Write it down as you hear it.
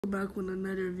Back with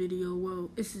another video. Well,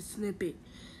 it's a snippet.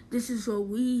 This is what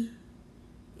we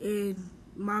and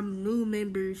my new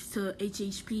members to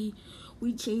HHP,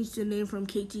 we changed the name from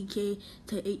KTK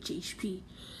to HHP.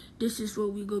 This is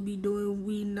what we gonna be doing.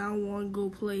 We now want to go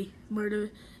play Murder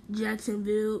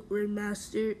Jacksonville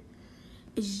Remastered.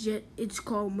 It's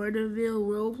called Murderville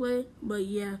Roleplay, but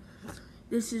yeah,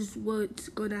 this is what's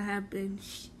gonna happen.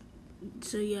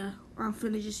 So yeah, I'm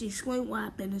finna just explain what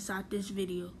happened inside this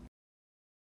video.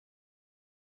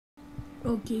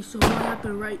 Okay, so what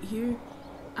happened right here,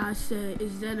 I said,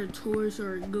 is that a Taurus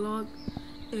or a Glock?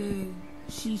 And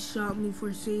she shot me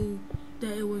for saying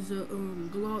that it was a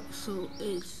Glock, so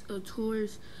it's a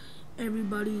Taurus.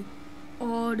 Everybody,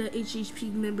 all the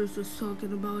HHP members was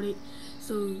talking about it,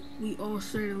 so we all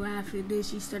started laughing. Then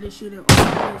she started shooting all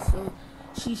of us, so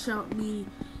she shot me.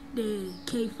 The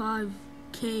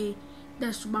K5K,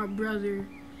 that's my brother,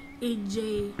 and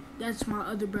J, that's my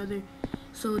other brother.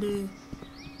 So then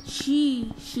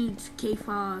she shoots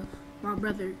K5, my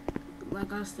brother,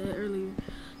 like I said earlier.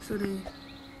 So then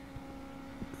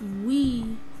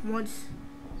once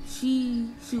she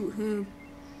shoot him,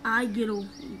 I get on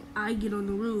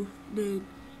the roof. Then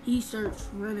he starts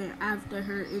running after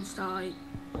her inside.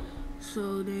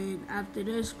 So then after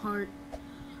this part,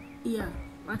 yeah,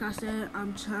 like I said,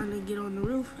 I'm trying to get on the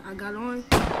roof. I got on.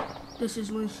 This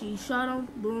is when she shot him.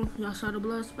 Boom, y'all saw the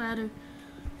blood spatter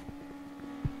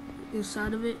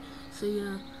inside of it. So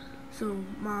yeah, so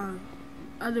my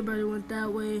other brother went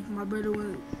that way, my brother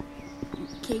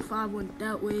K5 went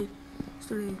that way.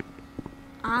 So then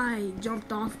I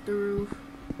jumped off the roof,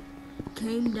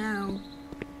 came down,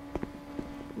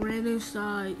 ran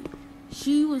inside.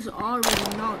 She was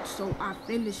already knocked, so I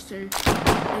finished her,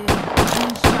 and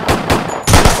she shot me.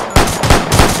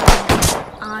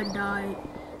 I died.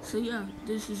 So yeah,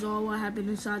 this is all what happened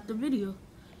inside the video.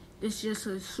 It's just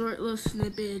a short little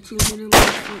snippet, a 2-minute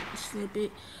little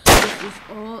snippet. This is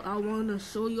all I want to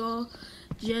show y'all.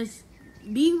 Just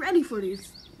be ready for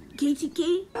this.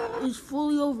 KTK is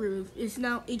fully over. It's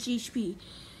now HHP.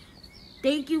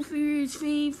 Thank you,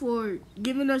 Furiousfade, for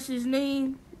giving us his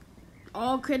name.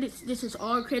 All credits. This is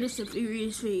all credits to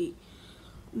Furiousfade.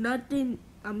 Nothing.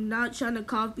 I'm not trying to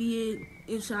copy it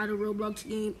inside a Roblox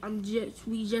game.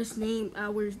 We just named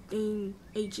our thing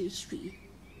HHP.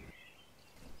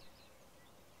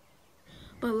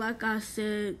 But like I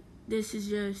said, this is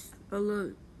just a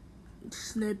little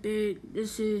snippet.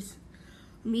 This is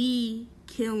me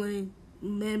killing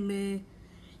Meme.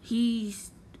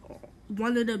 He's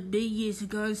one of the biggest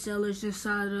gun sellers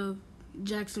inside of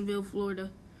Jacksonville, Florida.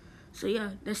 So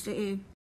yeah, that's the end.